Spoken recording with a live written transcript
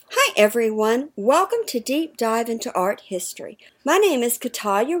Hi everyone, welcome to Deep Dive into Art History. My name is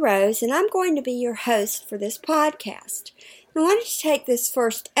Katalia Rose and I'm going to be your host for this podcast. I wanted to take this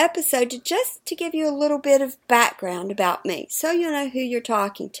first episode to give you a little bit of background about me so you know who you're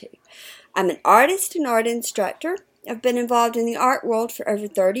talking to. I'm an artist and art instructor. I've been involved in the art world for over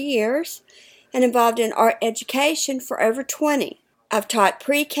 30 years and involved in art education for over 20. I've taught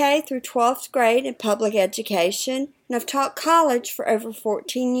pre-K through 12th grade in public education, and I've taught college for over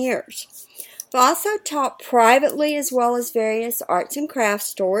 14 years. I've also taught privately as well as various arts and crafts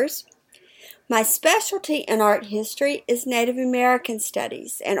stores. My specialty in art history is Native American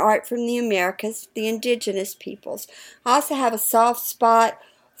studies and art from the Americas, the indigenous peoples. I also have a soft spot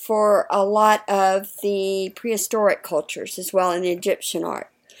for a lot of the prehistoric cultures as well in Egyptian art.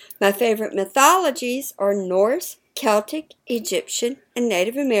 My favorite mythologies are Norse, Celtic, Egyptian, and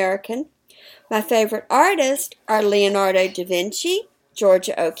Native American. My favorite artists are Leonardo da Vinci,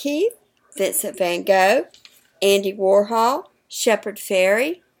 Georgia O'Keeffe, Vincent van Gogh, Andy Warhol, Shepard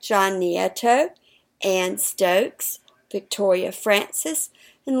Fairey, John Nieto, Anne Stokes, Victoria Francis,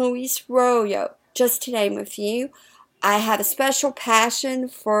 and Luis Royo, just to name a few. I have a special passion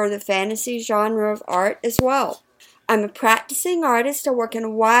for the fantasy genre of art as well. I'm a practicing artist. I work in a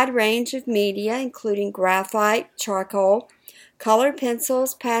wide range of media, including graphite, charcoal, colored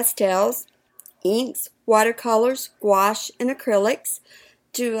pencils, pastels, inks, watercolors, gouache, and acrylics.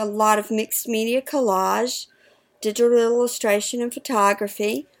 Do a lot of mixed media collage, digital illustration, and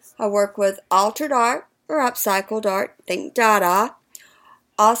photography. I work with altered art or upcycled art, think Dada.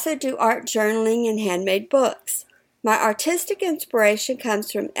 Also do art journaling and handmade books. My artistic inspiration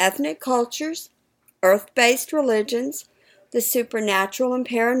comes from ethnic cultures, earth-based religions, the supernatural and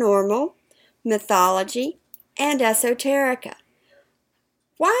paranormal, mythology, and esoterica.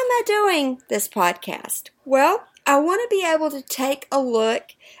 Why am I doing this podcast? Well, I want to be able to take a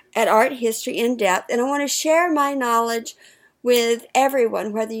look at art history in depth, and I want to share my knowledge with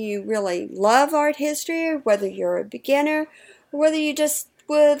everyone, whether you really love art history, or whether you're a beginner, or whether you just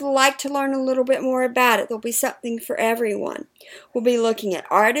would like to learn a little bit more about it. There'll be something for everyone. We'll be looking at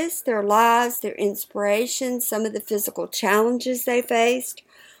artists, their lives, their inspirations, some of the physical challenges they faced,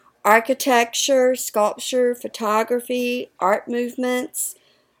 architecture, sculpture, photography, art movements,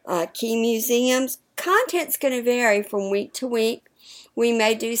 key museums. Content's going to vary from week to week. We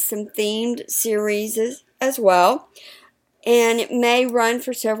may do some themed series as well, and it may run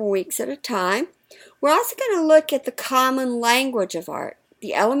for several weeks at a time. We're also going to look at the common language of art,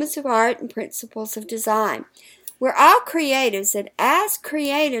 the elements of art and principles of design. We're all creatives, and as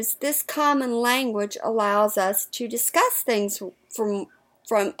creatives, this common language allows us to discuss things from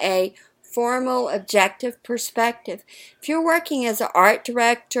a formal, objective perspective. If you're working as an art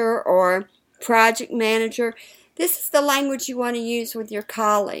director or project manager, this is the language you want to use with your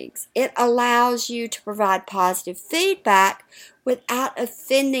colleagues. It allows you to provide positive feedback without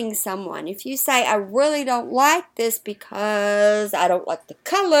offending someone. If you say, I really don't like this because I don't like the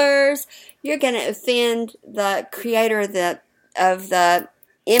colors, you're going to offend the creator of the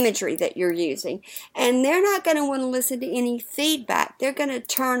imagery that you're using. And they're not going to want to listen to any feedback. They're going to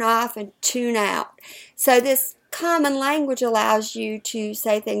turn off and tune out. So this common language allows you to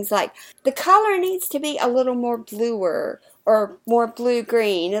say things like, the color needs to be a little more bluer or more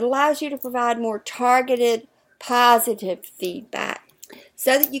blue-green. It allows you to provide more targeted, positive feedback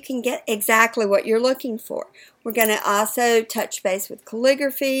so that you can get exactly what you're looking for. We're going to also touch base with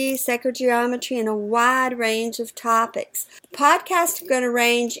calligraphy, sacred geometry, and a wide range of topics. The podcast is going to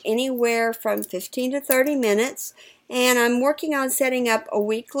range anywhere from 15 to 30 minutes, and I'm working on setting up a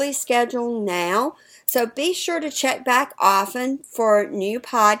weekly schedule now. So be sure to check back often for new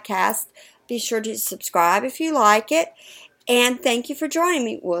podcasts. Be sure to subscribe if you like it. And thank you for joining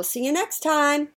me. We'll see you next time.